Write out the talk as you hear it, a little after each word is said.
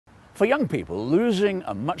For young people, losing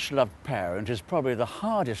a much-loved parent is probably the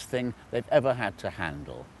hardest thing they've ever had to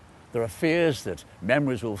handle. There are fears that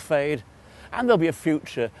memories will fade and there'll be a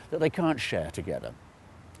future that they can't share together.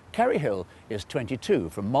 Kerri Hill is 22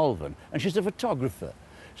 from Malvern and she's a photographer.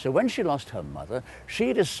 So when she lost her mother,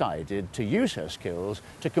 she decided to use her skills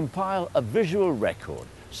to compile a visual record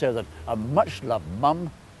so that a much-loved mum,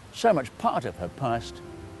 so much part of her past,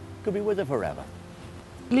 could be with her forever.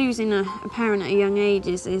 Losing a parent at a young age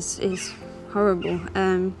is horrible.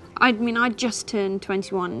 I mean, I just turned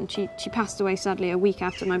 21 and she passed away sadly a week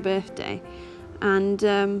after my birthday. And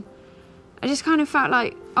I just kind of felt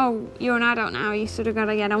like, oh, you're an adult now, you sort of got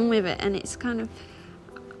to get on with it. And it's kind of,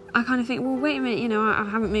 I kind of think, well, wait a minute, you know, I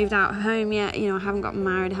haven't moved out of home yet, you know, I haven't gotten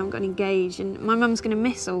married, I haven't got engaged, and my mum's going to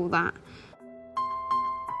miss all that.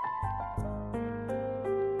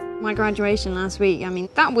 My graduation last week, I mean,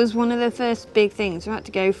 that was one of the first big things we had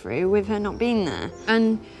to go through with her not being there.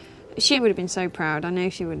 And she would have been so proud, I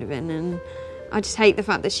know she would have been, and I just hate the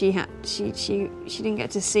fact that she didn't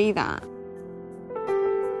get to see that.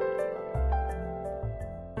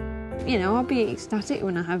 You know, I'll be ecstatic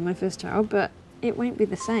when I have my first child, but it won't be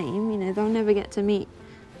the same, you know, they'll never get to meet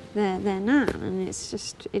their nan, and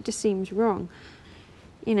it just seems wrong.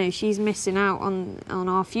 You know, she's missing out on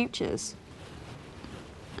our futures.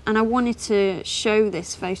 And I wanted to show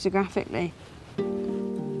this photographically.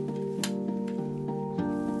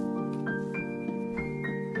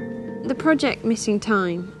 The project Missing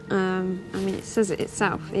Time, I mean, it says it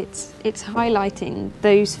itself. It's highlighting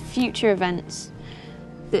those future events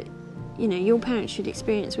that, you know, your parents should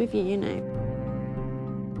experience with you, you know.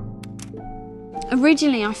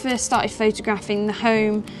 Originally, I first started photographing the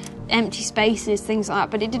home, empty spaces, things like that,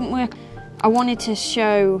 but it didn't work. I wanted to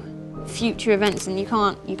show future events, and you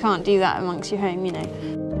can't do that amongst your home, you know.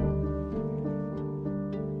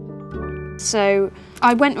 So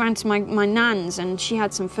I went round to my nan's, and she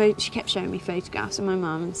had some she kept showing me photographs of my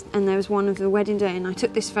mum's, and there was one of the wedding day, and I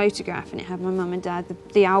took this photograph, and it had my mum and dad,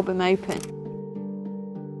 the album open.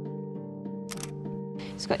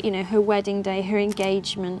 It's got, you know, her wedding day, her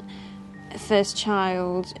engagement, her first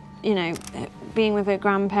child, you know, being with her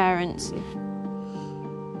grandparents.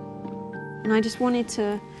 And I just wanted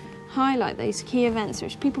to highlight those key events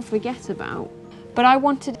which people forget about. But I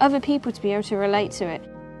wanted other people to be able to relate to it.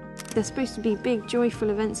 They're supposed to be big, joyful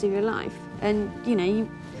events of your life. And, you know,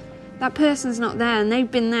 that person's not there, and they've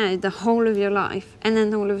been there the whole of your life, and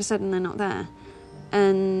then all of a sudden they're not there.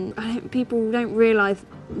 And people don't realise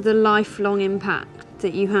the lifelong impact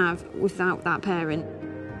that you have without that parent.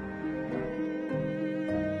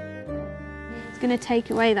 It's going to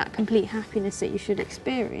take away that complete happiness that you should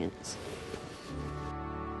experience.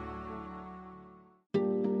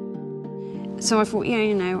 So I thought, yeah,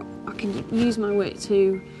 you know, I can use my work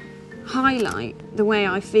to highlight the way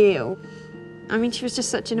I feel. I mean, she was just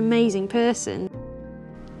such an amazing person.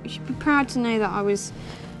 You should be proud to know that I was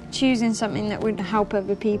choosing something that would help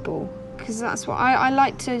other people, because that's what I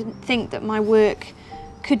like to think, that my work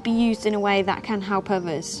could be used in a way that can help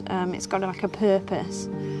others. It's got like a purpose.